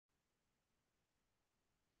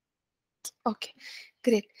Okay,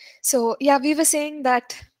 great. So, yeah, we were saying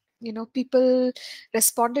that, people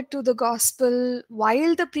responded to the gospel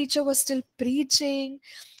while the preacher was still preaching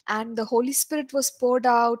and the Holy Spirit was poured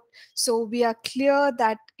out. So, we are clear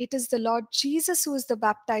that it is the Lord Jesus who is the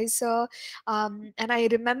baptizer. And I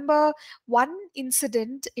remember one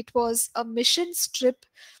incident, it was a mission trip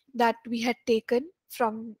that we had taken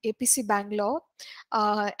from APC Bangalore.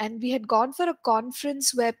 And we had gone for a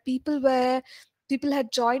conference where people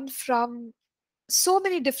had joined from so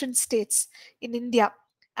many different states in India.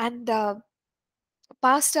 And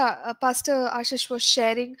Pastor Ashish was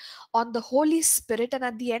sharing on the Holy Spirit. And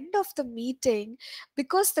at the end of the meeting,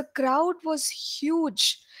 because the crowd was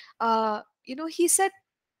huge, he said,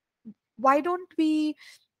 "Why don't we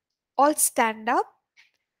all stand up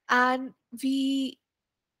and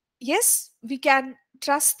yes, we can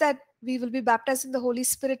trust that we will be baptized in the Holy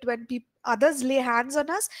Spirit when others lay hands on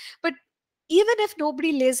us. But even if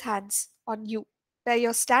nobody lays hands on you where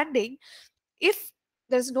you're standing, if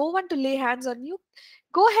there's no one to lay hands on you,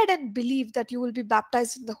 go ahead and believe that you will be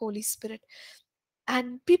baptized in the Holy Spirit."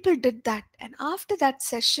 And people did that. And after that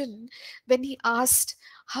session, when he asked,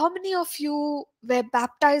 "How many of you were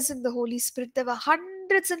baptized in the Holy Spirit?" there were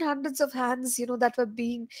hundreds and hundreds of hands, that were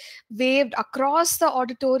being waved across the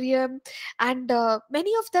auditorium. And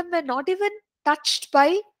many of them were not even touched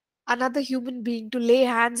by another human being to lay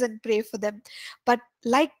hands and pray for them. But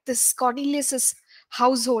like this Cornelius's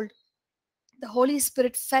household, the Holy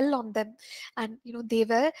Spirit fell on them. And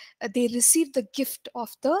they received the gift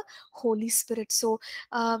of the Holy Spirit. So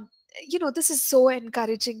this is so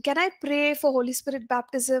encouraging. Can I pray for Holy Spirit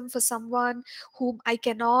baptism for someone whom I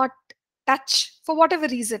cannot touch for whatever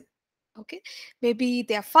reason? Okay, maybe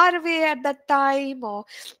they are far away at that time, or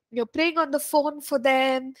you're praying on the phone for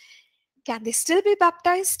them. Can they still be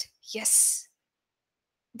baptized? Yes.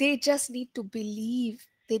 They just need to believe.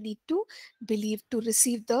 They need to believe to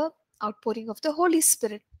receive the outpouring of the Holy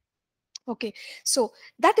Spirit. Okay, so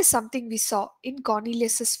that is something we saw in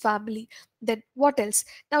Cornelius's family. Then what else?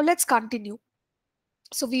 Now let's continue.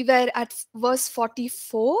 So we were at verse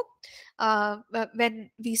 44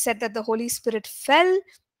 when we said that the Holy Spirit fell.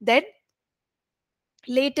 Then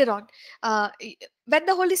later on, when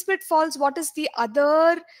the Holy Spirit falls, what is the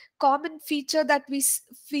other common feature that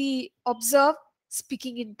we observe?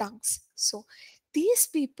 Speaking in tongues. So these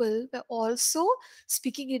people were also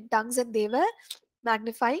speaking in tongues and they were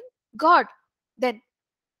magnifying God. Then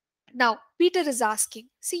now Peter is asking,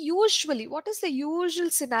 see, usually what is the usual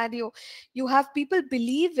scenario? You have people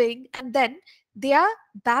believing and then they are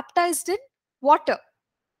baptized in water.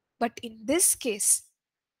 But in this case,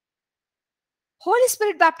 Holy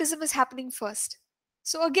Spirit baptism is happening first.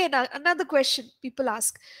 So again, another question people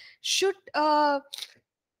ask: should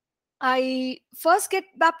I first get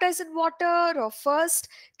baptized in water or first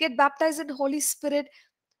get baptized in Holy Spirit?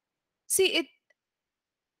 See, it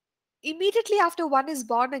immediately after one is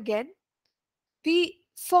born again, we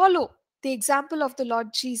follow the example of the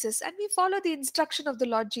Lord Jesus and we follow the instruction of the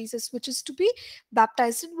Lord Jesus, which is to be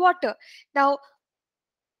baptized in water. Now,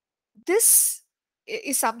 this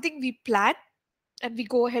is something we plan and we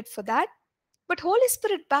go ahead for that. But Holy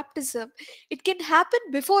Spirit baptism, it can happen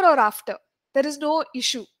before or after. There is no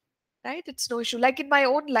issue, right? It's no issue. Like in my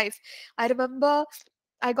own life, I remember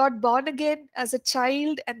I got born again as a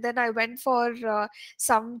child, and then I went for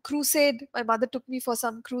some crusade. My mother took me for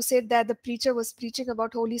some crusade there. The preacher was preaching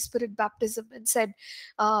about Holy Spirit baptism and said,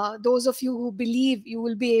 those of you who believe, you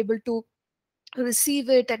will be able to receive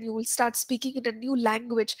it and you will start speaking in a new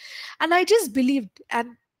language. And I just believed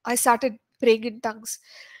and I started praying in tongues.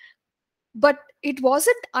 But it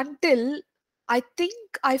wasn't until I think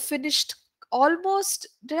I finished almost,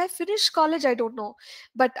 did I finish college? I don't know.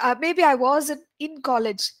 But maybe I was in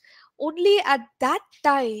college. Only at that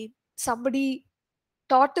time, somebody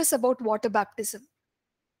taught us about water baptism.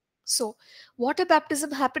 So, water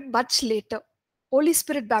baptism happened much later. Holy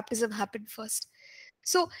Spirit baptism happened first.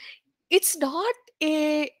 So, it's not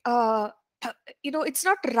it's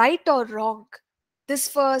not right or wrong, this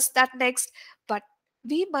first, that next. But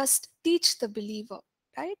we must teach the believer,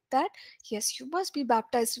 right, that yes, you must be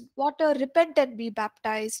baptized in water, repent and be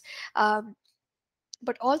baptized.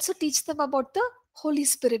 But also teach them about the Holy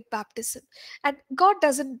Spirit baptism. And God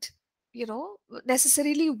doesn't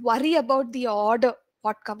necessarily worry about the order,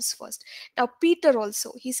 what comes first. Now Peter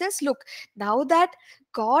also, he says, look, now that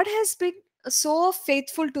God has been so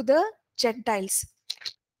faithful to the Gentiles,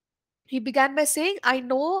 he began by saying,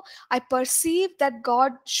 I perceive that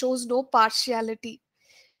God shows no partiality.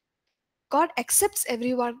 God accepts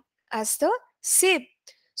everyone as the same.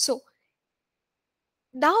 So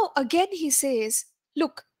now again he says,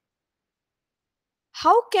 look,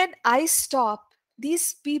 How can I stop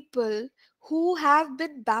these people who have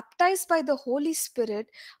been baptized by the Holy Spirit?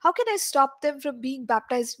 How can I stop them from being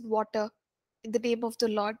baptized in water in the name of the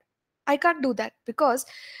Lord? I can't do that because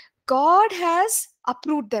God has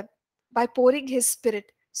approved them by pouring His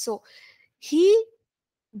Spirit. So, He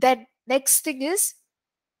then, next thing is,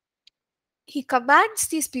 He commands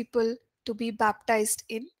these people to be baptized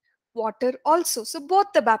in water also. So, both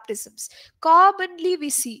the baptisms commonly we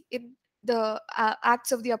see in the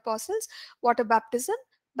Acts of the Apostles, water baptism,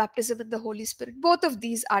 baptism in the Holy Spirit. Both of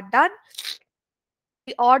these are done.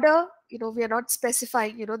 The order, we are not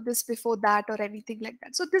specifying, this before that or anything like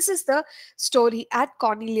that. So, this is the story at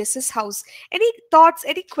Cornelius's house. Any thoughts,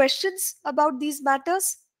 any questions about these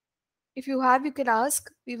matters? If you have, you can ask.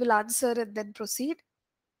 We will answer and then proceed.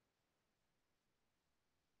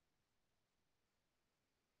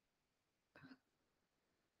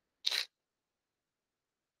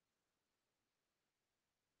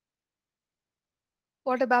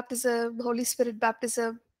 Water baptism, Holy Spirit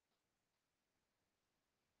baptism.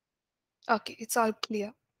 Okay, it's all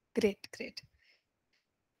clear. Great, great.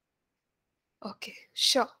 Okay,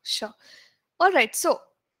 sure, sure. All right, so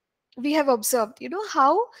we have observed,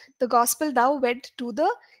 how the gospel now went to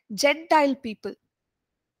the Gentile people.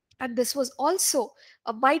 And this was also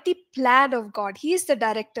a mighty plan of God. He is the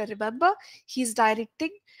director, remember? He's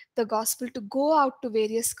directing the gospel to go out to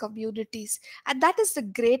various communities. And that is the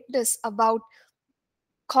greatness about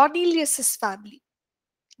Cornelius's family,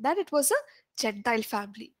 that it was a Gentile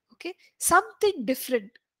family. Okay, something different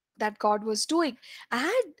that God was doing.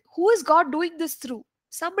 And who is God doing this through?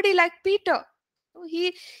 Somebody like Peter. So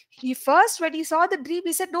he first, when he saw the dream,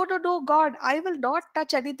 he said, no, no, no, God, I will not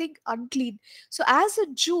touch anything unclean. So as a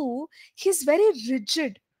Jew, he's very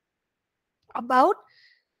rigid about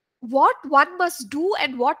what one must do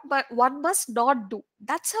and what one must not do.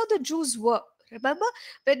 That's how the Jews were. Remember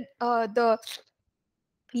when the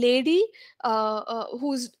lady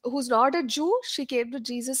who's not a Jew, she came to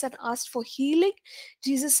Jesus and asked for healing.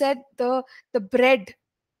 Jesus said the bread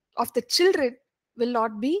of the children will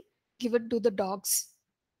not be given to the dogs.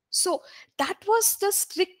 So that was the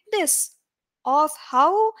strictness of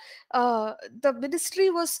how the ministry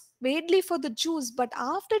was mainly for the Jews. But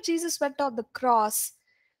after Jesus went on the cross,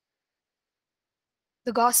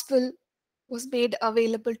 the gospel was made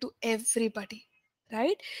available to everybody,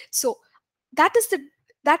 right? So that is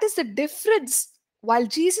the difference while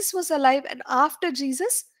Jesus was alive and after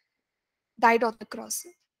Jesus died on the cross.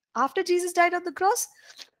 After Jesus died on the cross,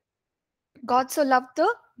 God so loved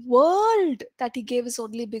the world that He gave His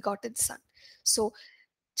only begotten Son. So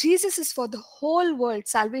Jesus is for the whole world.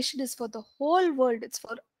 Salvation is for the whole world. It's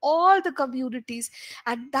for all the communities.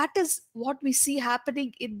 And that is what we see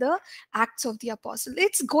happening in the Acts of the Apostle.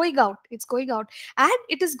 It's going out. It's going out. And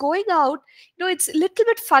it is going out, it's a little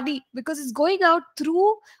bit funny because it's going out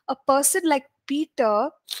through a person like Peter,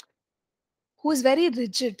 who is very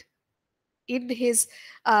rigid in his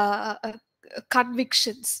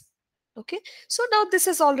convictions. Okay, so now this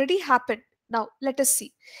has already happened. Now let us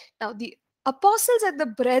see. Now the apostles and the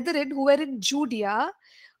brethren who were in Judea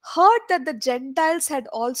heard that the Gentiles had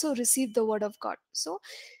also received the word of God. So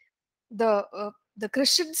the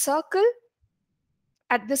Christian circle,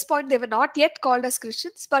 at this point they were not yet called as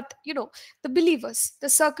Christians, but the believers, the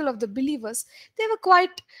circle of the believers, they were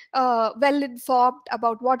quite well informed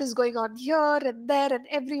about what is going on here and there and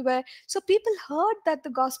everywhere. So people heard that the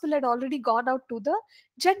gospel had already gone out to the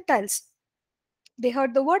Gentiles. They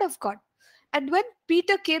heard the word of God. And when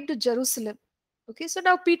Peter came to Jerusalem, okay, so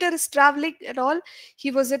now Peter is traveling and all.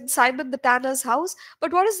 He was in Simon the tanner's house.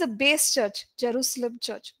 But what is the base church? Jerusalem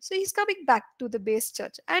church. So he's coming back to the base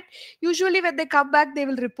church. And usually when they come back, they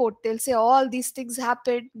will report. They'll say, all these things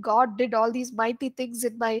happened. God did all these mighty things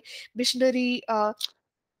in my missionary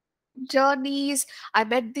journeys. I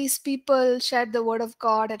met these people, shared the word of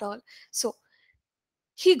God and all. So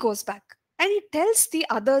he goes back and he tells the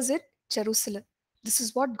others in Jerusalem, this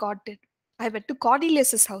is what God did. I went to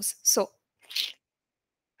Cornelius's house. So,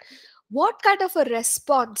 what kind of a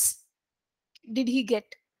response did he get?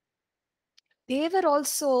 They were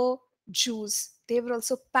also Jews. They were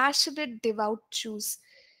also passionate, devout Jews.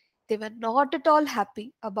 They were not at all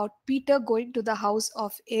happy about Peter going to the house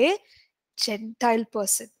of a Gentile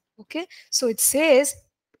person. Okay, so it says,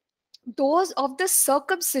 those of the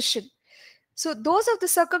circumcision. So, those of the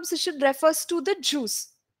circumcision refers to the Jews.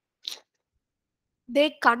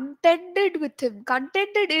 They contended with him.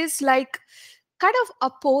 Contended is like kind of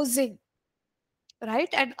opposing, right?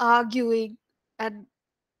 And arguing and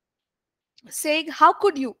saying, how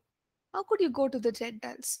could you? How could you go to the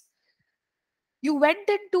Gentiles? You went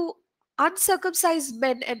into uncircumcised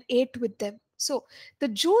men and ate with them. So the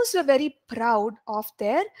Jews were very proud of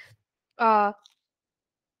uh,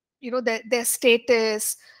 their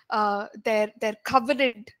status, their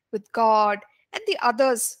covenant with God, and the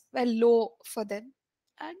others were low for them.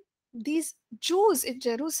 And these Jews in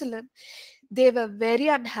Jerusalem, they were very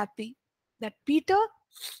unhappy that Peter,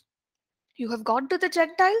 you have gone to the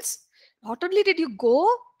Gentiles. Not only did you go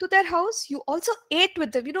to their house, you also ate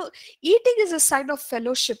with them. Eating is a sign of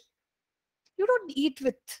fellowship. You don't eat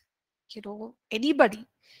with anybody.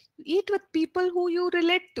 You eat with people who you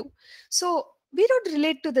relate to. So we don't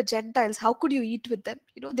relate to the Gentiles. How could you eat with them?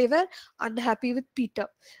 They were unhappy with Peter.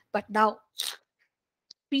 But now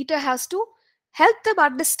Peter has to help them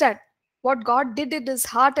understand what God did in his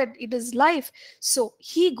heart and in his life. So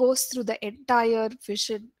he goes through the entire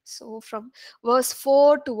vision. So from verse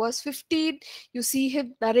 4 to verse 15, you see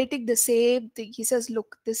him narrating the same thing. He says,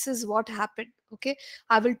 look, this is what happened. Okay,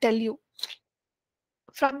 I will tell you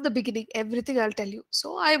from the beginning, everything I'll tell you.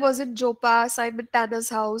 So I was in Joppa, Simon Tanner's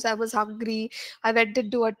house. I was hungry. I went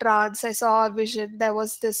into a trance. I saw a vision. There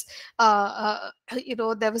was this, there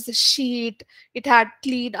was this sheet. It had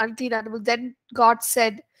clean, unclean animals. Then God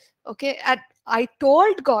said, okay, and I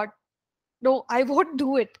told God, no, I won't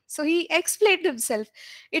do it. So he explained himself.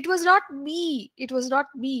 It was not me. It was not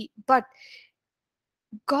me. But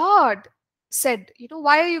God said,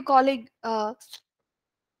 why are you calling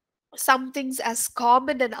some things as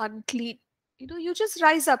common and unclean? You just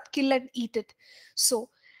rise up, kill and eat it. So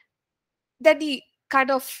then he kind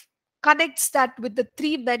of connects that with the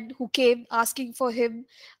three men who came asking for him,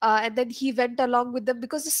 and then he went along with them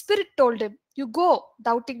because the Spirit told him, you go,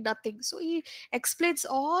 doubting nothing. So he explains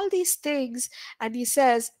all these things, and he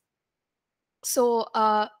says, so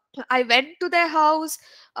I went to their house,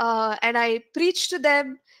 and I preached to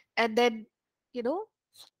them, and then you know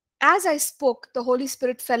as I spoke, the Holy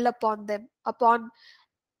Spirit fell upon them,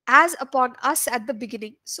 as upon us at the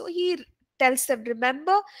beginning. So he tells them,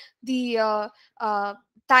 remember the uh,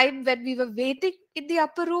 time when we were waiting in the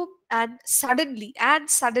upper room, and suddenly,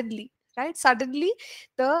 right? Suddenly,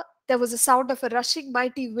 there was a sound of a rushing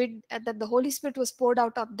mighty wind, and then the Holy Spirit was poured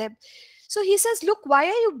out on them. So he says, look, why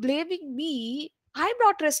are you blaming me? I'm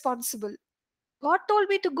not responsible. God told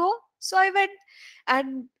me to go, so I went.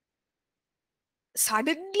 And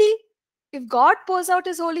suddenly, if God pours out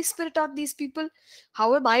his Holy Spirit on these people,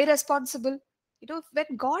 how am I responsible? When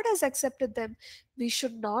God has accepted them, we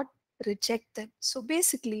should not reject them. So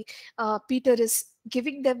basically, Peter is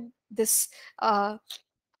giving them this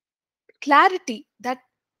clarity that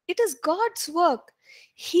it is God's work.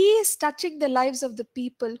 He is touching the lives of the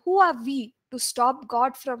people. Who are we to stop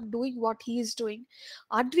God from doing what he is doing?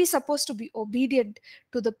 Aren't we supposed to be obedient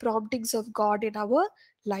to the promptings of God in our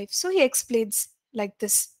life? So he explains like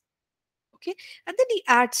this. Okay, and then he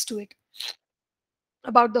adds to it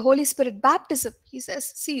about the Holy Spirit baptism. He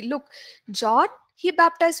says, see, look, John, he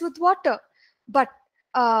baptized with water, but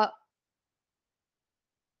uh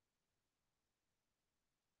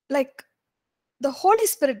like the Holy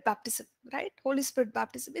Spirit baptism, right? Holy Spirit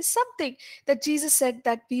baptism is something that Jesus said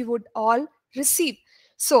that we would all receive.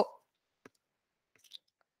 So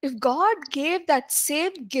if God gave that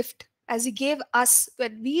same gift as he gave us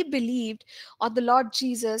when we believed on the Lord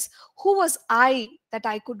Jesus, who was I that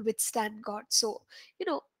I could withstand God? So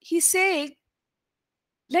he's saying,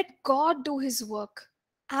 let God do his work.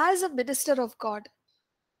 As a minister of God,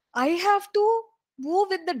 I have to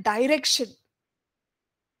move in the direction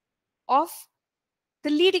of the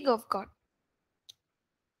leading of God.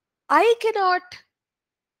 I cannot,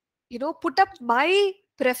 put up my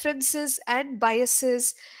preferences and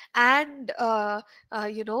biases, and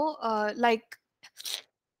like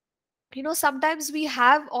sometimes we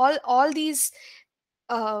have all these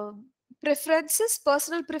um, preferences,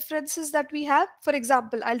 personal preferences that we have. For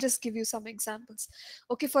example, I'll just give you some examples.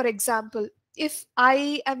 Okay, for example, if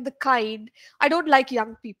I am the kind, I don't like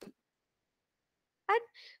young people, and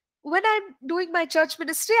when I'm doing my church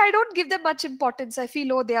ministry, I don't give them much importance. I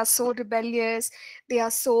feel, oh, they are so rebellious, they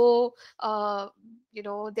are so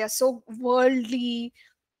they are so worldly,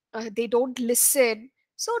 they don't listen.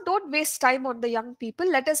 So don't waste time on the young people.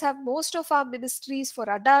 Let us have most of our ministries for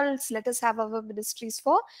adults. Let us have our ministries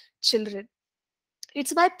for children.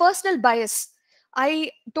 It's my personal bias.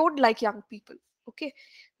 I don't like young people. Okay,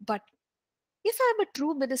 but if I'm a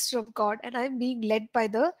true minister of God and I'm being led by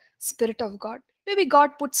the Spirit of God, maybe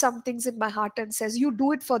God puts some things in my heart and says, you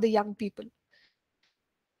do it for the young people.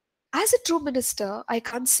 As a true minister, I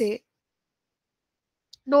can't say,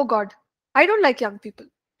 no, God, I don't like young people.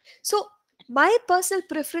 So my personal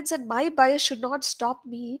preference and my bias should not stop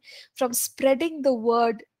me from spreading the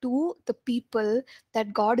word to the people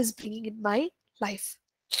that God is bringing in my life.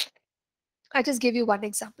 I just gave you one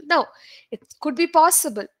example. Now, it could be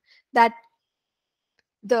possible that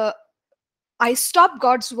the I stopped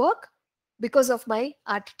God's work because of my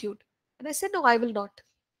attitude. And I said, no, I will not.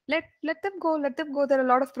 Let them go, let them go. There are a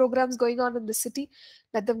lot of programs going on in the city.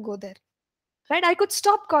 Let them go there. Right? I could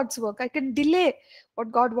stop God's work. I can delay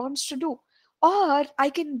what God wants to do. Or I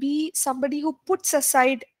can be somebody who puts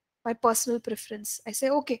aside my personal preference. I say,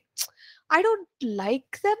 okay, I don't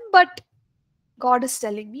like them, but God is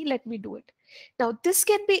telling me, let me do it. Now, this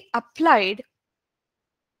can be applied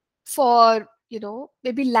for,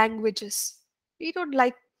 maybe languages. We don't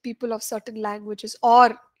like people of certain languages,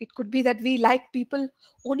 or it could be that we like people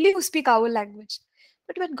only who speak our language.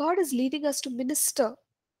 But when God is leading us to minister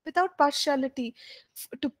without partiality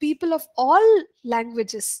to people of all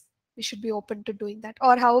languages, we should be open to doing that.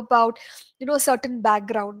 Or how about, a certain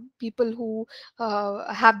background, people who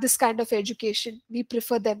have this kind of education, we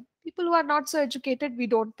prefer them. People who are not so educated, we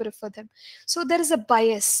don't prefer them. So there is a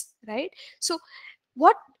bias, right? So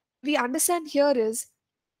what we understand here is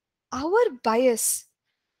our bias,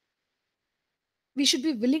 we should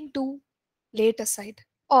be willing to lay it aside.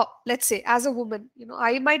 Or let's say, as a woman,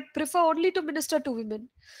 I might prefer only to minister to women.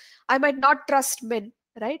 I might not trust men,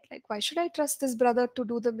 right? Like, why should I trust this brother to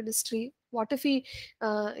do the ministry? What if he,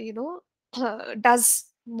 does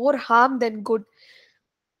more harm than good?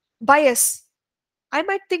 Bias. I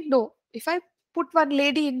might think, no, if I put one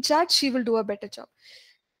lady in charge, she will do a better job.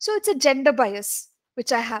 So it's a gender bias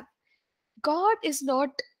which I have. God is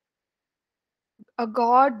not a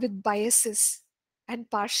God with biases and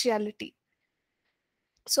partiality.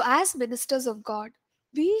 So, as ministers of God,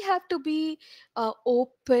 we have to be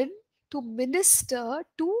open to minister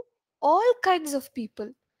to all kinds of people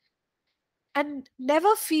and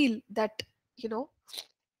never feel that, you know,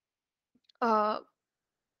 uh,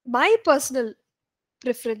 my personal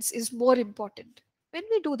preference is more important. When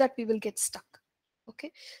we do that, we will get stuck.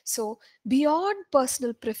 Okay, so beyond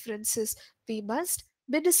personal preferences, we must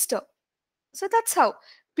minister. So that's how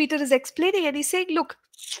Peter is explaining, and he's saying, look,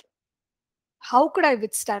 how could I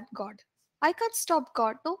withstand God? I can't stop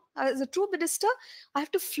God. No, as a true minister, I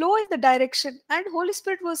have to flow in the direction, and Holy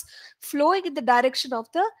Spirit was flowing in the direction of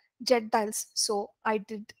the Gentiles. So I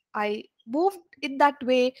did. I moved in that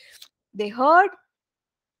way. They heard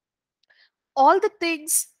all the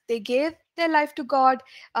things. They gave their life to God,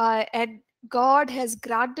 and God has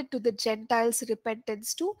granted to the Gentiles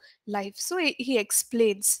repentance to life. So he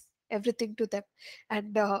explains everything to them,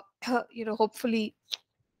 and hopefully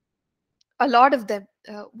a lot of them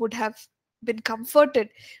would have been comforted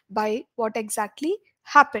by what exactly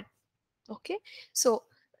happened. Okay, so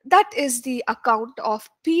that is the account of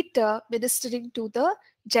Peter ministering to the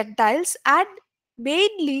Gentiles, and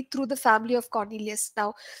mainly through the family of Cornelius.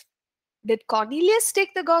 Now, did Cornelius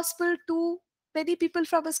take the gospel to many people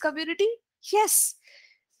from his community? Yes,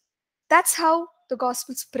 that's how the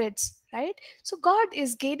gospel spreads, right? So God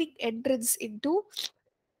is gaining entrance into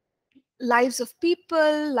lives of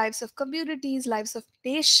people, lives of communities, lives of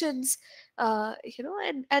nations,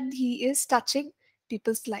 and he is touching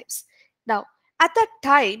people's lives. Now, at that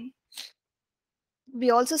time, we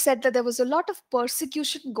also said that there was a lot of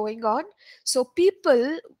persecution going on. So,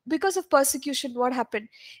 people, because of persecution, what happened?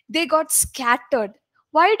 They got scattered.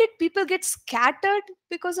 Why did people get scattered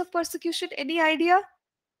because of persecution? Any idea?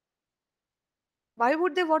 Why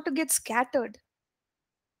would they want to get scattered?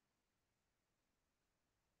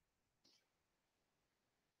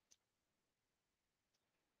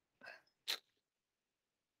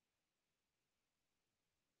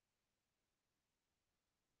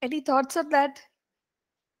 Any thoughts on that?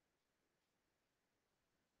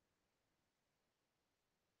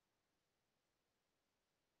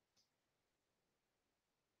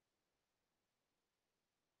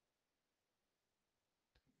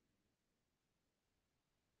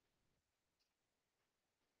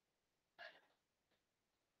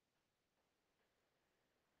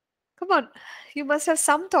 Come on, you must have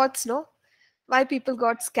some thoughts, no? Why people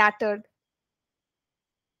got scattered.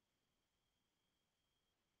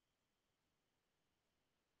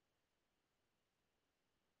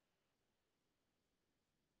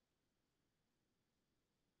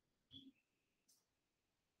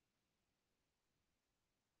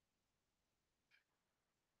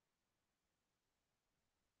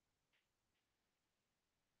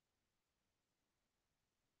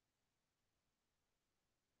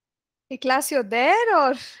 Hey, class, you're there,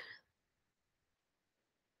 or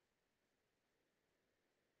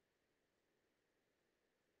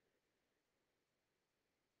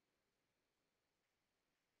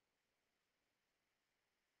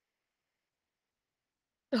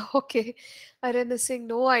okay. Arena Singh,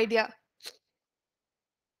 no idea.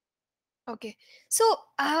 Okay. So,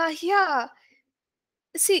 yeah,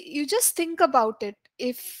 see, you just think about it.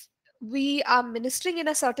 If we are ministering in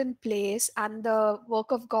a certain place and the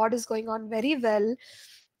work of God is going on very well,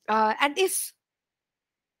 and if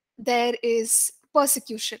there is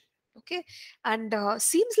persecution, okay, and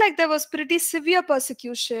seems like there was pretty severe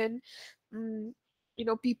persecution, mm,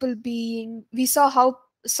 people being, we saw how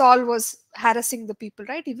Saul was harassing the people,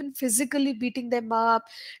 right? Even physically beating them up,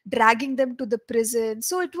 dragging them to the prison.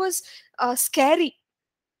 So it was scary.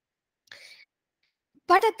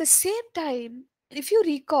 But at the same time, if you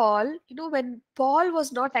recall, when Paul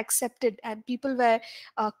was not accepted and people were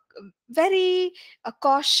uh, very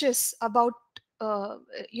cautious about,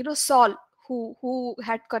 Saul, who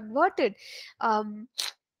had converted, um,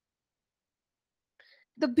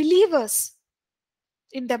 the believers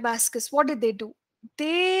in Damascus, what did they do?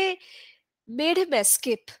 They made him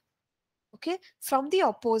escape, okay, from the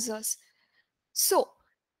opposers. So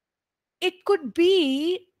it could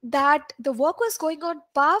be that the work was going on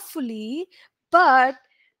powerfully, but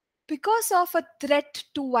because of a threat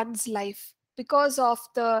to one's life, because of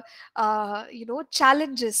the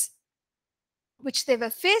challenges which they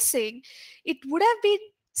were facing, it would have been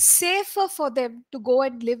safer for them to go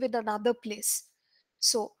and live in another place.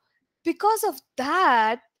 So because of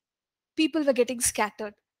that, people were getting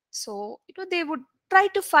scattered. So they would try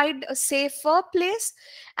to find a safer place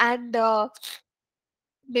and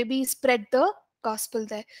maybe spread the gospel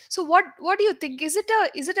there. So what do you think? Is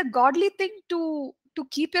it a godly thing to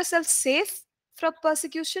keep yourself safe from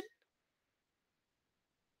persecution?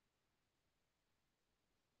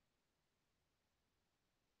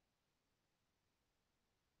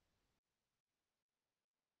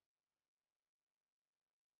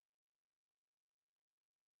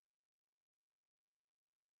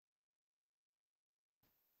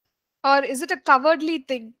 Or is it a cowardly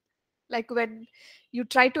thing? Like when you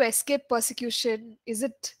try to escape persecution, is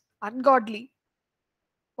it ungodly?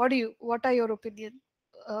 What are your opinion?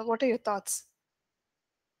 What are your thoughts?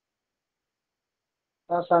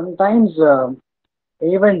 Sometimes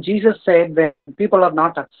even Jesus said when people are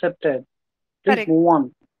not accepted, please Correct. move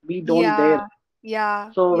on. We don't dare. Yeah,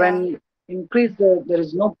 yeah, So yeah. when increase there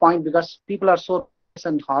is no point because people are so rebellious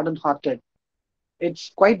and hardened hearted.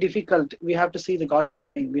 It's quite difficult. We have to see the God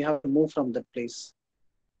coming. We have to move from that place.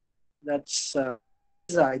 That is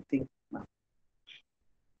I think.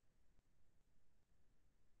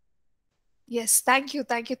 Yes, thank you,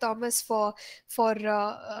 Thomas, for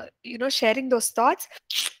sharing those thoughts.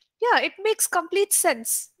 Yeah, it makes complete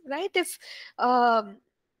sense, right? If um,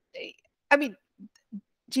 I mean,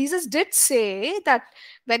 Jesus did say that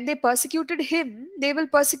when they persecuted him, they will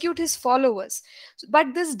persecute his followers.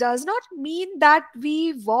 But this does not mean that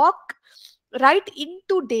we walk right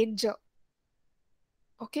into danger.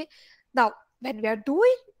 Okay. Now, when we are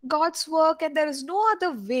doing God's work and there is no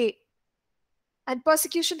other way and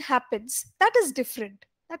persecution happens, that is different.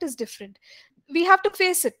 That is different. We have to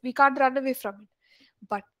face it. We can't run away from it.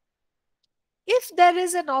 But if there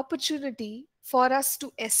is an opportunity for us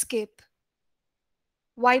to escape,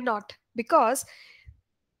 why not? Because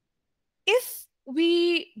if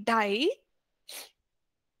we die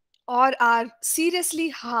or are seriously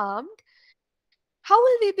harmed, how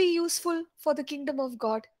will we be useful for the kingdom of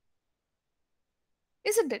God?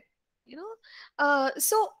 Isn't it? You know,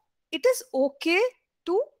 so it is okay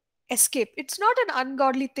to escape. It's not an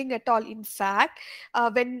ungodly thing at all. In fact,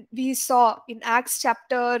 when we saw in Acts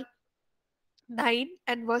chapter 9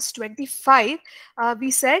 and verse 25, we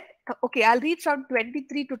said, okay, I'll read from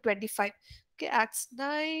 23 to 25. Okay, Acts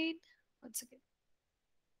 9. Once again,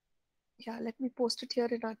 yeah, let me post it here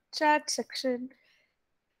in our chat section.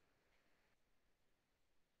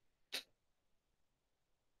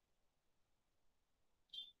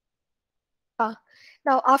 Ah,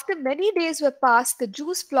 now, after many days were passed, the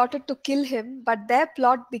Jews plotted to kill him, but their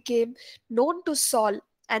plot became known to Saul,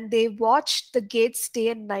 and they watched the gates day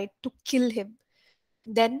and night to kill him.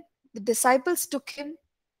 Then the disciples took him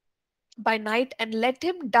by night and let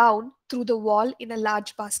him down through the wall in a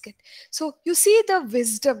large basket. So, you see the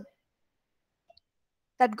wisdom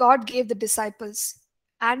that God gave the disciples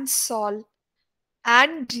and Saul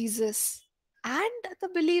and Jesus and the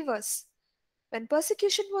believers. When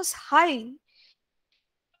persecution was high,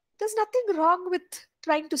 there's nothing wrong with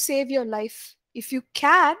trying to save your life. If you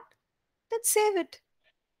can, then save it.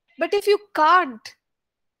 But if you can't,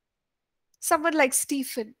 someone like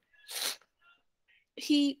Stephen,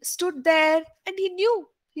 he stood there and he knew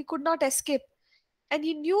he could not escape. And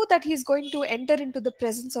he knew that he's going to enter into the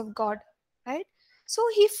presence of God. Right? So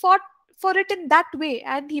he fought for it in that way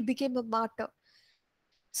and he became a martyr.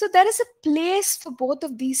 So there is a place for both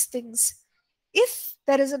of these things. If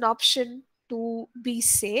there is an option to be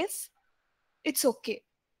safe, it's okay.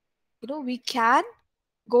 We can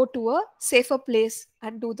go to a safer place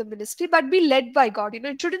and do the ministry, but be led by God.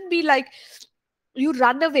 It shouldn't be like you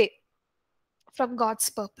run away from God's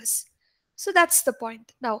purpose. So that's the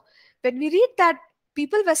point. Now, when we read that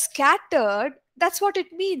people were scattered, that's what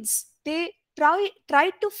it means. They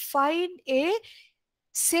tried to find a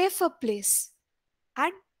safer place.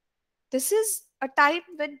 And this is a time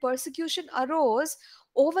when persecution arose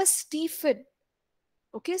over Stephen.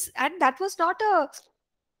 Okay, and that was not a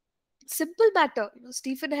simple matter.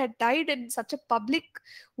 Stephen had died in such a public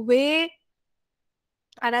way,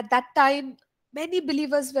 and at that time, many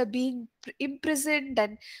believers were being imprisoned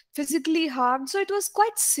and physically harmed. So it was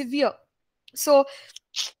quite severe. So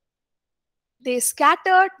they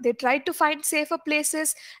scattered, they tried to find safer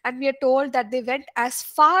places, and we are told that they went as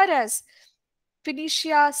far as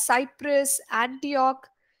Phoenicia, Cyprus, Antioch.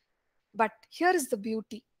 But here is the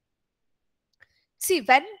beauty. See,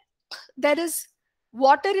 when there is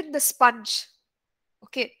water in the sponge,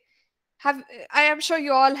 okay, have I am sure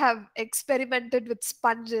you all have experimented with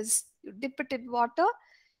sponges. You dip it in water,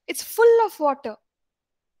 it's full of water.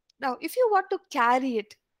 Now, if you want to carry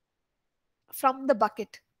it from the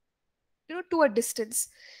bucket, to a distance,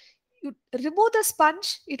 you remove the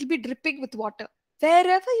sponge, it'll be dripping with water.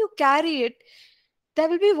 Wherever you carry it, there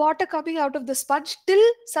will be water coming out of the sponge till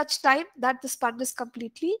such time that the sponge is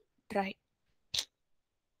completely dry.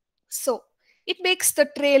 So it makes the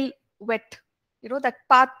trail wet. That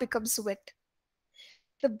path becomes wet.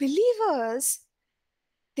 The believers,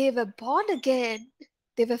 they were born again,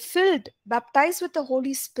 they were filled, baptized with the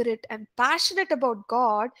Holy Spirit, and passionate about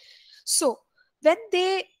God. So when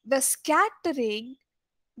they were scattering,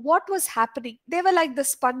 what was happening? They were like the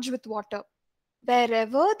sponge with water.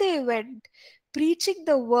 Wherever they went, preaching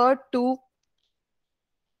the word to,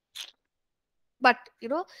 but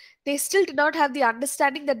they still did not have the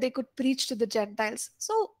understanding that they could preach to the Gentiles.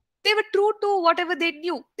 So they were true to whatever they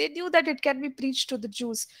knew. They knew that it can be preached to the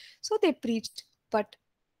Jews. So they preached. But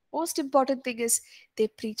most important thing is they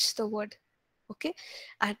preached the word. Okay.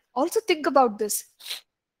 And also think about this.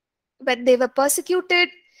 When they were persecuted,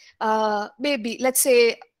 maybe let's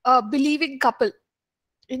say a believing couple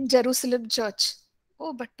in Jerusalem church.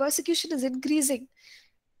 Oh, but persecution is increasing.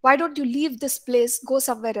 Why don't you leave this place, go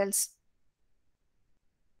somewhere else?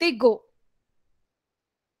 They go.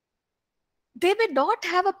 They may not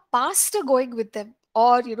have a pastor going with them,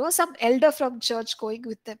 or some elder from church going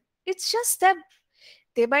with them. It's just them.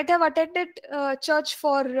 They might have attended church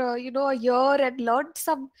for a year and learned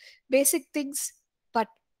some basic things, but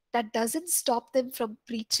that doesn't stop them from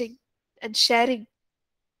preaching and sharing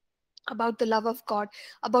about the love of God,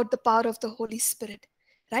 about the power of the Holy Spirit,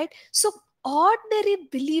 right? So ordinary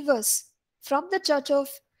believers from the church of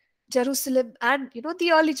Jerusalem and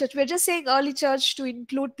the early church, we're just saying early church to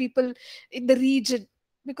include people in the region,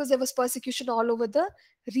 because there was persecution all over the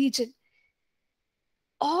region.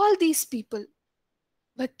 All these people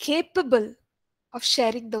were capable of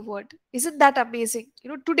sharing the word. Isn't that amazing?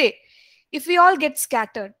 Today, if we all get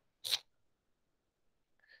scattered,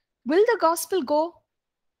 will the gospel go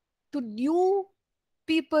to new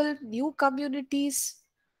people, new communities,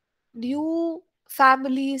 new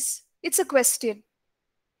families? It's a question.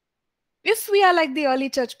 If we are like the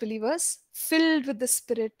early church believers, filled with the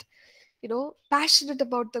Spirit, passionate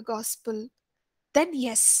about the gospel, then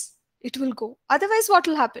yes, it will go. Otherwise, what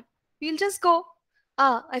will happen? We'll just go,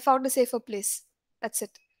 I found a safer place. That's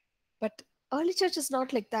it. But early church is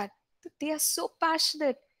not like that. They are so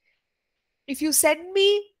passionate. If you send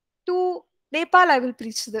me to Nepal, I will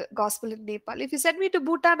preach the gospel in Nepal. If you send me to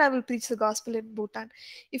Bhutan, I will preach the gospel in Bhutan.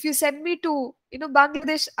 If you send me to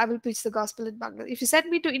Bangladesh, I will preach the gospel in Bangladesh. If you send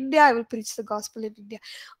me to India, I will preach the gospel in India.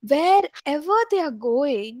 Wherever they are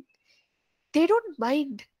going, they don't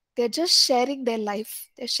mind. They're just sharing their life.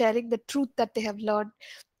 They're sharing the truth that they have learned,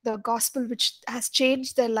 the gospel which has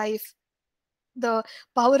changed their life, the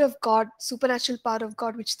power of God, supernatural power of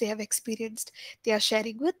God, which they have experienced, they are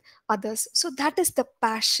sharing with others. So that is the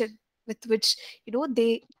passion with which,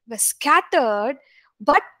 they were scattered.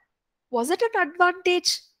 But was it an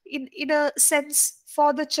advantage in a sense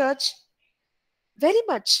for the church? Very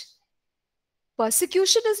much.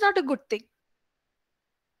 Persecution is not a good thing.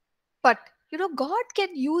 But, God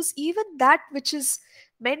can use even that which is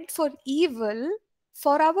meant for evil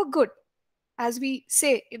for our good. As we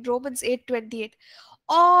say in Romans 8:28,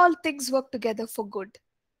 all things work together for good.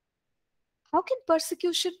 How can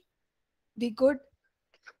persecution be good?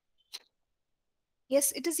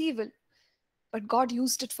 Yes, it is evil, but God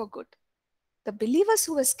used it for good. The believers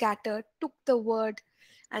who were scattered took the word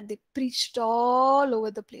and they preached all over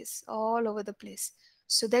the place, all over the place.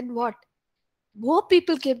 So then what? More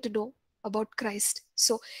people came to know about Christ.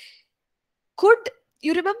 So could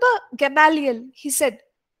you remember Gamaliel? He said,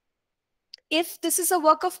 if this is a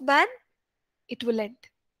work of man, it will end.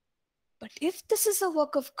 But if this is a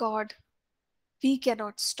work of God, we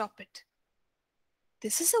cannot stop it.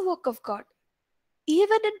 This is a work of God.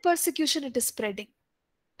 Even in persecution, it is spreading,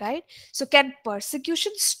 right? So, can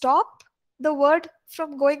persecution stop the word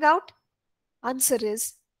from going out? Answer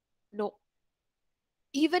is no.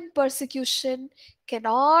 Even persecution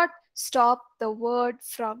cannot stop the word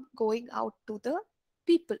from going out to the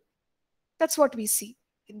people. That's what we see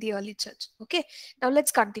in the early church. Okay, now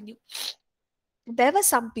let's continue. There were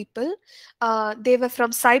some people, they were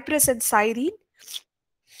from Cyprus and Cyrene.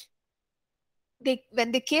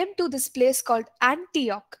 When they came to this place called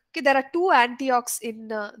Antioch. Okay, there are two Antiochs in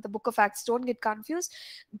the book of Acts. Don't get confused.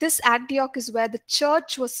 This Antioch is where the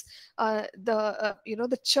church was.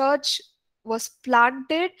 The church was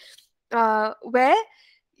planted. Where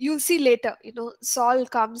you'll see later. Saul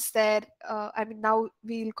comes there. Now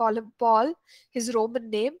we'll call him Paul. His Roman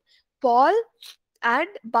name, Paul and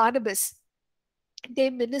Barnabas. They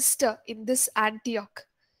minister in this Antioch.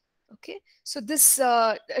 Okay, so this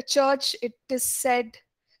church, it is said,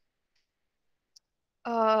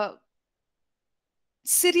 uh,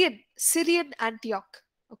 Syrian Antioch.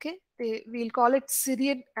 Okay, we'll call it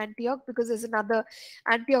Syrian Antioch because there's another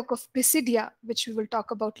Antioch of Pisidia which we will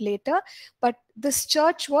talk about later. But this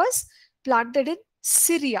church was planted in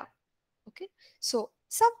Syria. Okay, so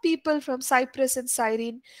some people from Cyprus and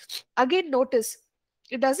Cyrene. Again, notice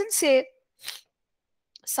it doesn't say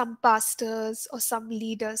some pastors or some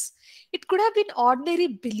leaders. It could have been ordinary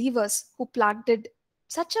believers who planted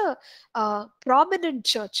such a prominent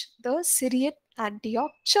church, the Syrian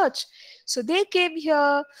Antioch church. So they came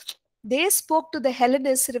here, they spoke to the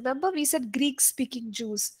Hellenists. Remember, we said Greek speaking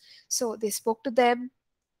Jews. So they spoke to them,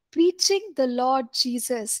 preaching the Lord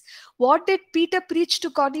Jesus. What did Peter preach to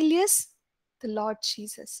Cornelius? The Lord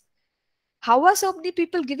Jesus. How are so many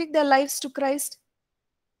people giving their lives to Christ?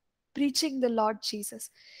 Preaching the Lord Jesus.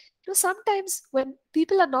 Sometimes when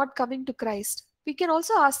people are not coming to Christ, we can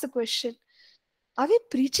also ask the question, are we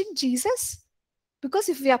preaching Jesus? Because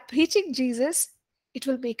if we are preaching Jesus, it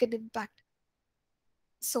will make an impact.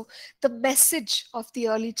 So the message of the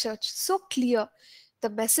early church, so clear. The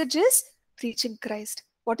message is preaching Christ.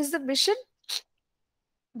 What is the mission?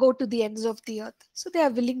 Go to the ends of the earth. So they are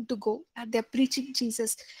willing to go and they're preaching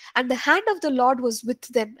Jesus. And the hand of the Lord was with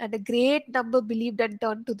them, and a great number believed and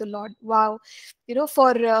turned to the Lord. Wow.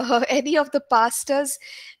 For any of the pastors,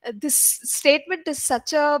 this statement is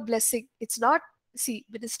such a blessing. It's not, see,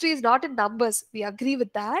 ministry is not in numbers. We agree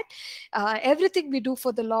with that. Everything we do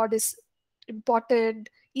for the Lord is important.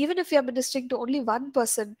 Even if we are ministering to only one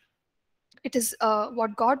person, it is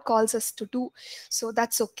what God calls us to do. So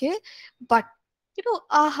that's okay. But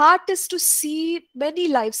our heart is to see many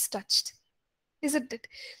lives touched, isn't it?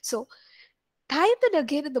 So time and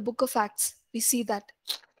again in the book of Acts, we see that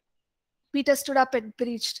Peter stood up and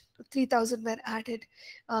preached. 3,000 were added.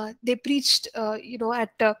 They preached,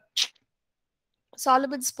 at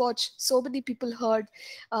Solomon's porch. So many people heard.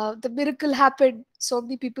 The miracle happened. So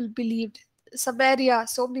many people believed. Samaria,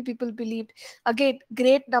 so many people believed. Again,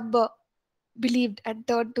 great number believed and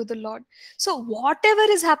turned to the Lord. So whatever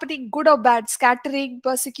is happening, good or bad, scattering,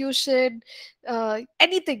 persecution,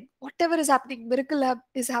 anything, whatever is happening,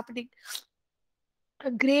 is happening,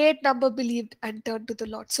 a great number believed and turned to the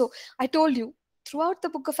Lord. So I told you, throughout the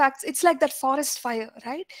book of Acts, it's like that forest fire,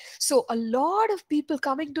 right? So a lot of people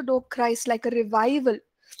coming to know Christ, like a revival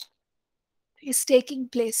is taking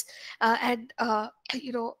place. And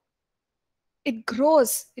it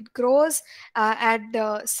grows, and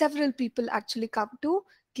several people actually come to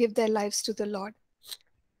give their lives to the Lord.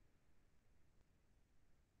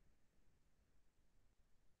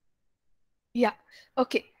 Yeah,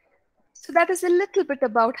 okay. So that is a little bit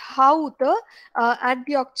about how the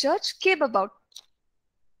Antioch church came about.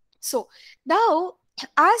 So now,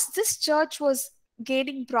 as this church was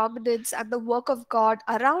gaining prominence and the work of God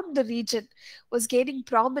around the region was gaining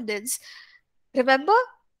prominence, remember,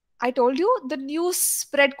 I told you the news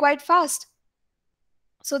spread quite fast.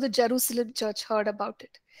 So the Jerusalem church heard about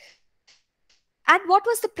it. And what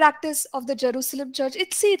was the practice of the Jerusalem church?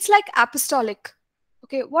 It's like apostolic.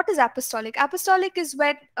 Okay, what is apostolic? Apostolic is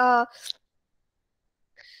when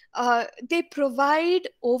they provide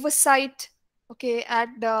oversight. Okay,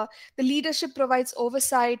 and the leadership provides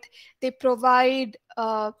oversight. They provide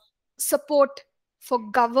support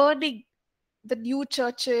for governing the new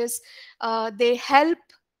churches. They help.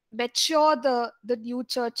 mature the new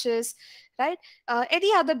churches, right?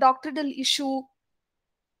 Any other doctrinal issue,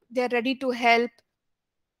 they're ready to help.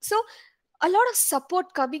 So a lot of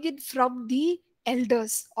support coming in from the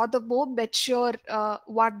elders or the more mature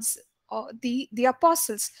ones, or the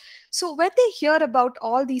apostles. So when they hear about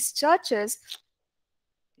all these churches,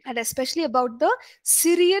 and especially about the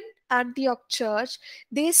Syrian Antioch church,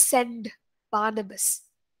 they send Barnabas,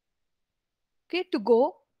 okay, to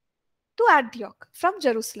go to Antioch from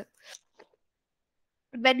Jerusalem.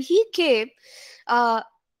 When he came, uh,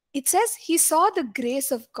 it says he saw the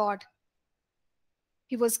grace of God.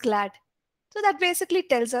 He was glad. So that basically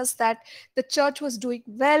tells us that the church was doing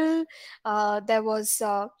well. There was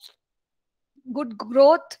good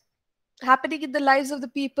growth happening in the lives of the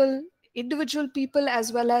people, individual people,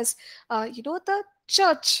 as well as the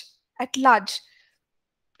church at large.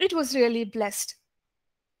 It was really blessed,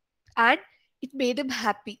 and it made him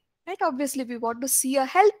happy. Right? Obviously, we want to see a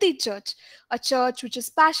healthy church, a church which is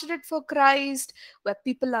passionate for Christ, where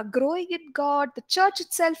people are growing in God, the church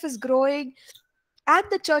itself is growing, and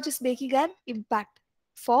the church is making an impact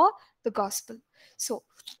for the gospel. So,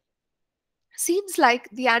 seems like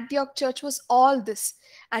the Antioch church was all this.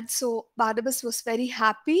 And so Barnabas was very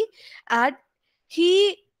happy, and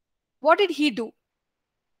he, what did he do?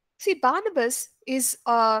 See, Barnabas is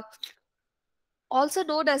also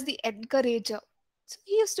known as the encourager. So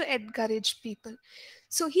he used to encourage people.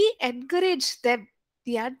 So he encouraged them,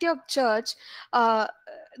 the Antioch church, uh,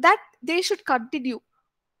 that they should continue,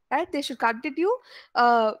 right? They should continue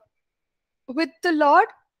uh, with the Lord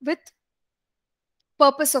with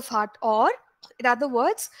purpose of heart, or in other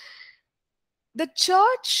words, the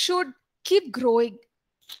church should keep growing,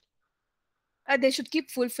 and they should keep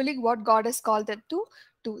fulfilling what God has called them to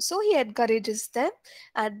do. So he encourages them,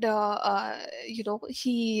 and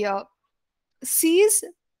he sees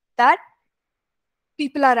that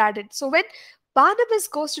people are added. So when Barnabas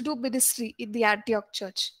goes to do ministry in the Antioch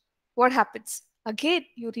church, what happens? Again,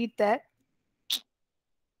 you read there,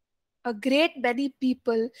 a great many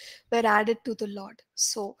people were added to the Lord.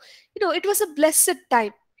 So, it was a blessed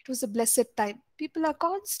time. It was a blessed time. People are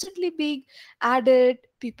constantly being added,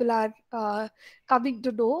 people are coming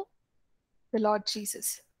to know the Lord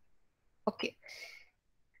Jesus. Okay.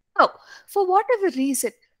 Now, for whatever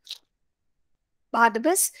reason,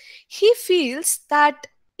 Barnabas, he feels that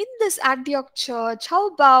in this Antioch church, how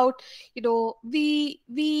about,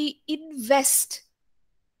 we invest,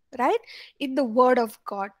 right, in the word of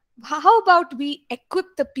God? How about we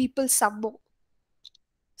equip the people some more?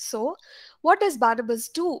 So, what does Barnabas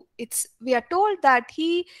do? We are told that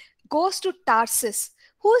he goes to Tarsus.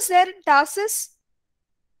 Who's there in Tarsus?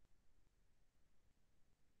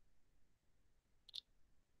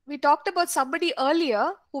 We talked about somebody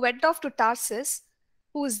earlier who went off to Tarsus.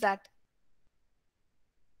 Who is that?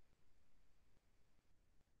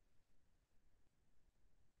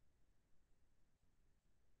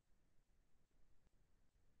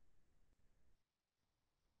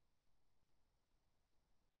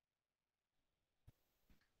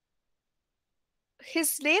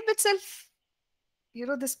 His name itself,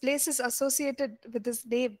 this place is associated with his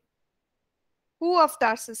name. Who of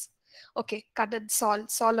Tarsus? Okay, Canaan,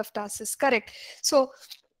 Saul of Tarsus. Correct. So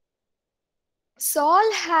Saul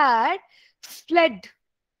had fled,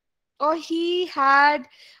 or he had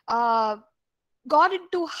uh, gone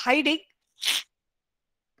into hiding.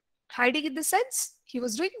 Hiding in the sense he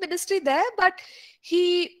was doing ministry there, but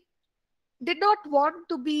he did not want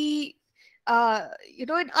to be,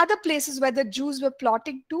 in other places where the Jews were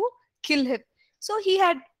plotting to kill him. So he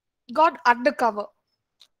had gone undercover.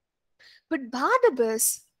 But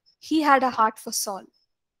Barnabas, he had a heart for Saul.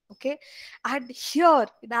 Okay. And here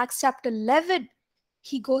in Acts chapter 11,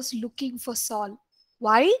 he goes looking for Saul.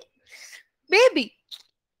 Why? Maybe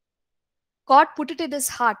God put it in his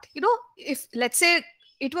heart. If let's say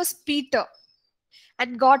it was Peter,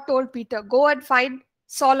 and God told Peter, go and find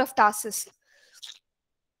Saul of Tarsus.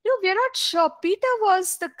 We're not sure. Peter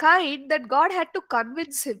was the kind that God had to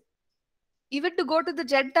convince him. Even to go to the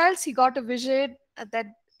Gentiles, he got a vision, and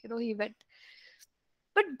then, he went.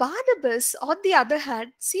 But Barnabas, on the other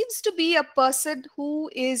hand, seems to be a person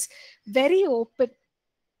who is very open,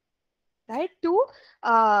 right, to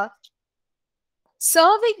uh,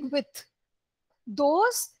 serving with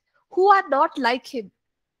those who are not like him.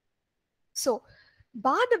 So,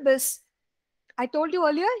 Barnabas, I told you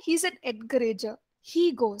earlier, he's an encourager.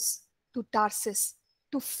 He goes to Tarsus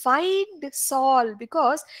to find Saul,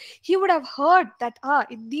 because he would have heard that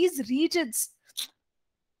in these regions,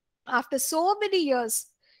 after so many years,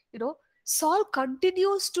 Saul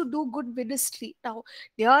continues to do good ministry. Now,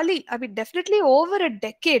 definitely over a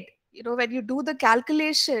decade. when you do the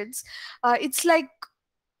calculations, it's like,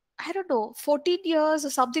 I don't know, 14 years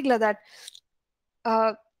or something like that.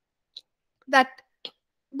 Uh, that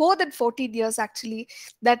more than 14 years actually,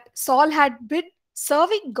 that Saul had been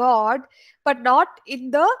serving God, but not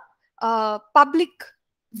in the public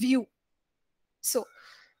view. So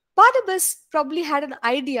Barnabas probably had an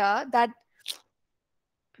idea that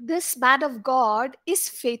this man of God is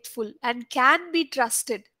faithful and can be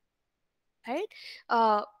trusted, right?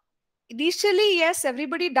 Uh, Initially, yes,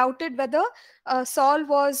 everybody doubted whether Saul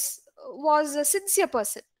was a sincere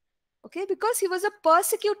person, okay, because he was a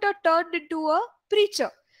persecutor turned into a preacher.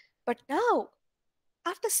 But now,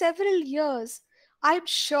 after several years, I'm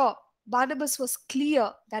sure Barnabas was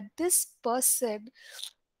clear that this person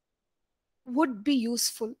would be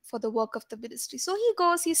useful for the work of the ministry. So he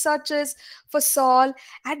goes, he searches for Saul,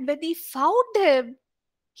 and when he found him,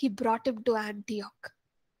 he brought him to Antioch.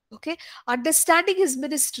 Okay, understanding his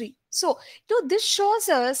ministry. So, this shows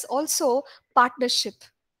us also partnership,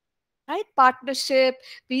 right? Partnership.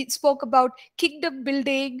 We spoke about kingdom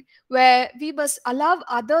building, where we must allow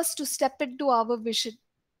others to step into our vision.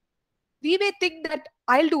 We may think that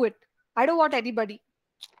I'll do it, I don't want anybody.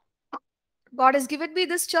 God has given me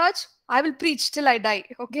this church, I will preach till I die.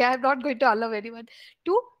 Okay, I'm not going to allow anyone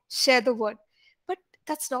to share the word. But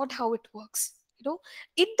that's not how it works.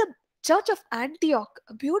 In the church of Antioch,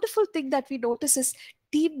 a beautiful thing that we notice is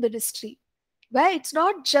team ministry, where it's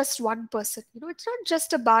not just one person. It's not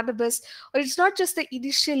just a Barnabas, or it's not just the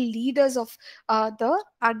initial leaders of the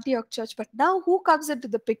Antioch church, but now who comes into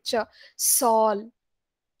the picture? Saul.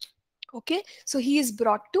 Okay, so he is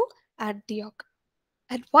brought to Antioch.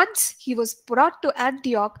 And once he was brought to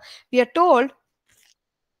Antioch, we are told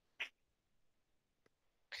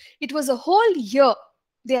it was a whole year.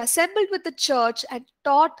 They assembled with the church and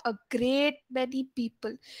taught a great many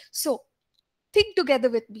people. So, think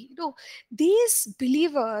together with me. These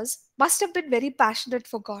believers must have been very passionate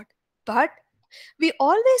for God. But we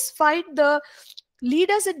always find the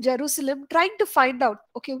leaders in Jerusalem trying to find out,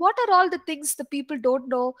 okay, what are all the things the people don't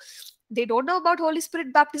know? They don't know about Holy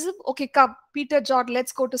Spirit baptism. Okay, come, Peter, John,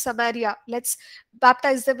 let's go to Samaria. Let's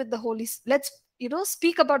baptize them in the let's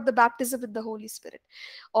speak about the baptism in the Holy Spirit.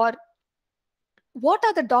 Or what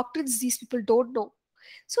are the doctrines these people don't know?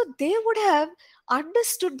 So they would have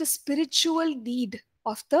understood the spiritual need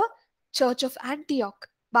of the church of Antioch.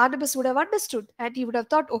 Barnabas would have understood, and he would have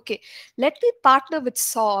thought, okay, let me partner with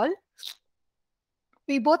Saul.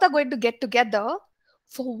 We both are going to get together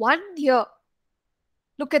for 1 year.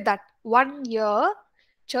 Look at that. 1 year,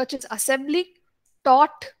 church is assembling,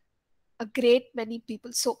 taught a great many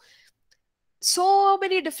people. So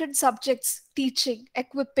many different subjects, teaching,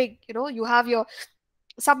 equipping. You have your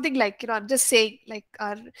something like, I'm just saying, like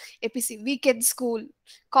our APC weekend school,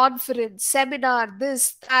 conference, seminar,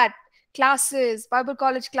 this, that, classes, Bible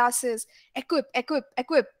college classes, equip,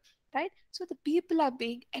 right? So the people are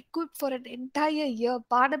being equipped for an entire year.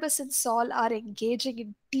 Barnabas and Saul are engaging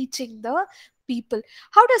in teaching the people.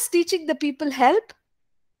 How does teaching the people help?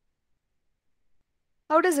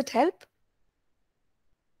 How does it help?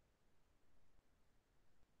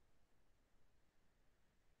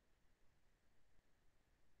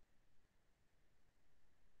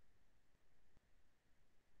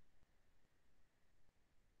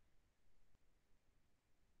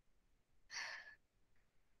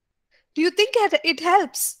 Do you think it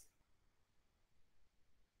helps?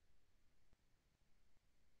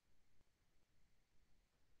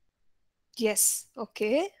 Yes.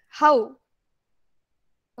 Okay. How?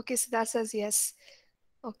 Okay, so that says yes.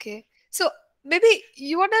 Okay. So maybe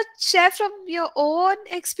you want to share from your own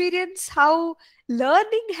experience how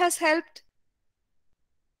learning has helped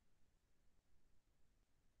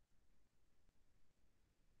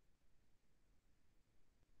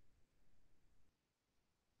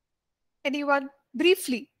anyone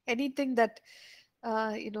briefly. Anything that,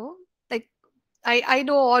 like, I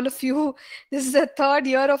know all of you, this is the third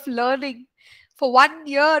year of learning. For 1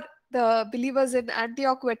 year, the believers in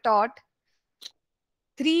Antioch were taught.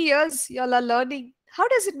 3 years, y'all are learning. How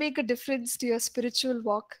does it make a difference to your spiritual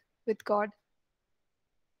walk with God?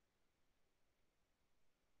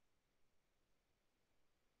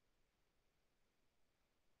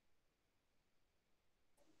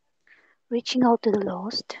 Reaching out to the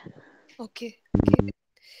lost. Okay, okay.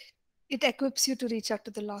 It equips you to reach out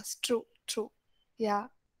to the lost. True, true. Yeah.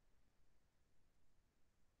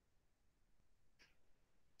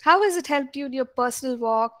 How has it helped you in your personal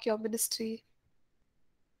walk, your ministry?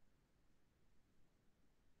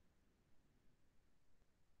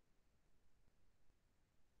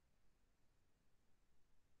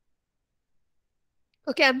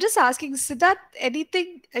 Okay, I'm just asking, Siddharth,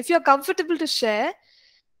 anything, if you're comfortable to share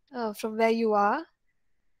from where you are,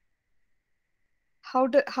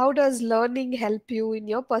 how does learning help you in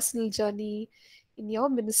your personal journey, in your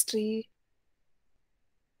ministry?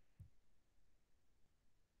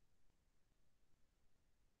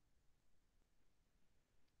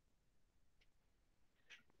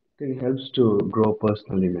 I think it helps to grow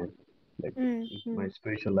personally, man. Like Mm-hmm. my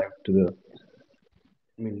spiritual life to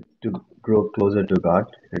grow closer to God.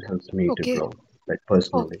 It helps me to Okay, grow, like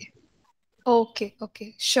personally. okay, okay,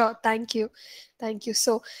 okay. Sure. Thank you. Thank you.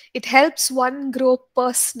 So it helps one grow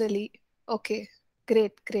personally. Okay,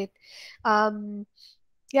 great, great. Um,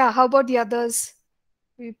 yeah, how about the others?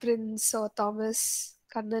 Prince or Thomas,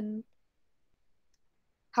 Kannan?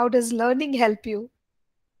 How does learning help you?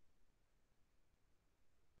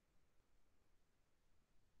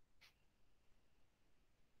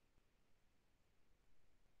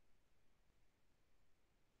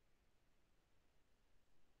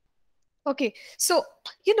 Okay, so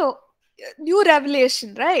new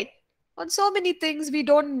revelation, right? On so many things we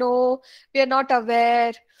don't know, we are not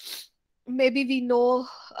aware. Maybe we know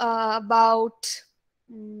about,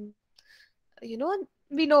 mm, you know,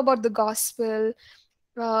 we know about the gospel,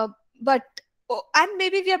 uh, but and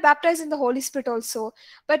maybe we are baptized in the Holy Spirit also,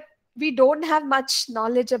 but we don't have much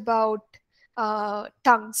knowledge about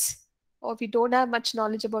tongues, or we don't have much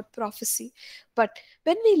knowledge about prophecy. But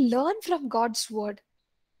when we learn from God's word,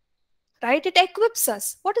 right, it equips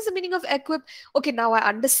us. What is the meaning of equip? Okay, now I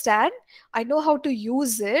understand, I know how to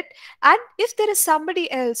use it, and if there is somebody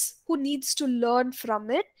else who needs to learn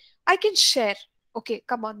from it, I can share. Okay,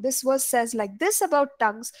 come on, this verse says like this about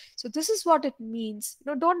tongues, so this is what it means.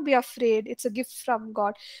 Don't be afraid, it's a gift from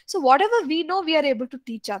God. So whatever we know, we are able to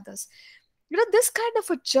teach others. This kind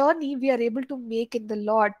of a journey we are able to make in the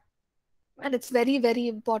Lord, and it's very, very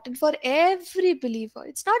important for every believer.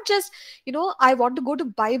 It's not just, I want to go to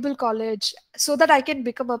Bible college so that I can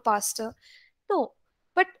become a pastor. No,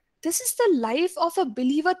 but this is the life of a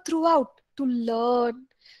believer throughout, to learn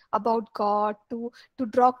about God, to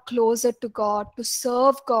draw closer to God, to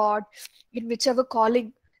serve God in whichever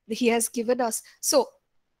calling he has given us. So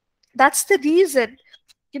that's the reason,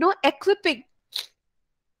 equipping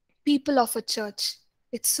people of a church,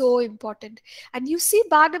 it's so important. And you see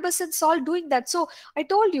Barnabas and Saul doing that. So I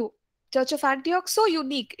told you, Church of Antioch, so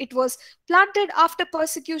unique. It was planted after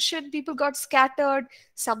persecution, people got scattered,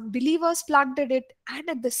 some believers planted it, and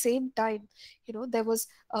at the same time, there was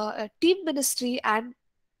a team ministry and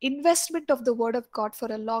investment of the word of God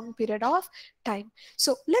for a long period of time.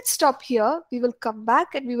 So let's stop here, we will come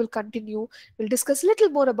back and we will continue. We'll discuss a little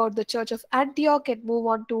more about the Church of Antioch and move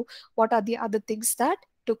on to what are the other things that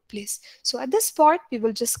took place. So at this point, we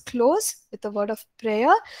will just close with a word of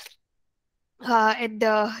prayer. And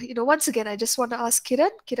once again, I just want to ask Kiran.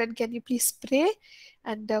 Kiran, can you please pray?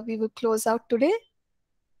 And we will close out today.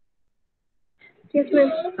 Yes,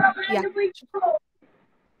 ma'am. Yeah.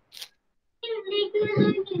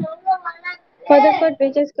 Father God,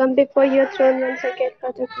 we just come before your throne once again,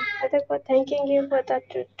 Father God. Father God, thanking you for that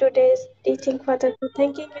today's teaching, Father God.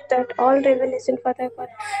 Thanking you that all revelation, Father God.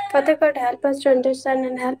 Father God, help us to understand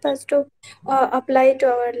and help us to apply to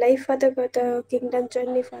our life, Father God, the kingdom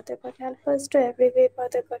journey, Father God. Help us to every way,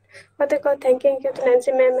 Father God. Father God, thanking you to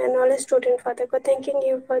Nancy ma'am and all the students, Father God. Thanking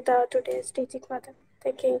you for the today's teaching, Father God.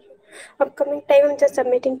 Thanking you. Upcoming time, I'm just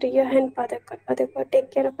submitting to your hand, Father God. Father God,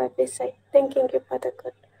 take care of every side. Thanking you, Father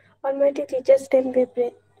God. Almighty teacher's name we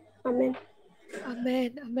pray. Amen.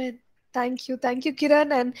 Amen. Amen. Thank you,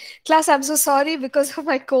 Kiran. And class, I'm so sorry because of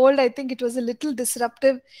my cold. I think it was a little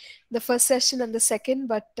disruptive, the first session and the second.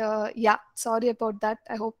 But yeah, sorry about that.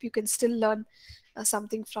 I hope you can still learn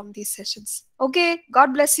something from these sessions. Okay.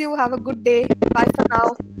 God bless you. Have a good day. Bye for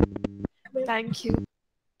now. Thank you.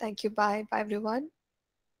 Thank you. Bye. Bye, everyone.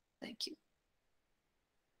 Thank you.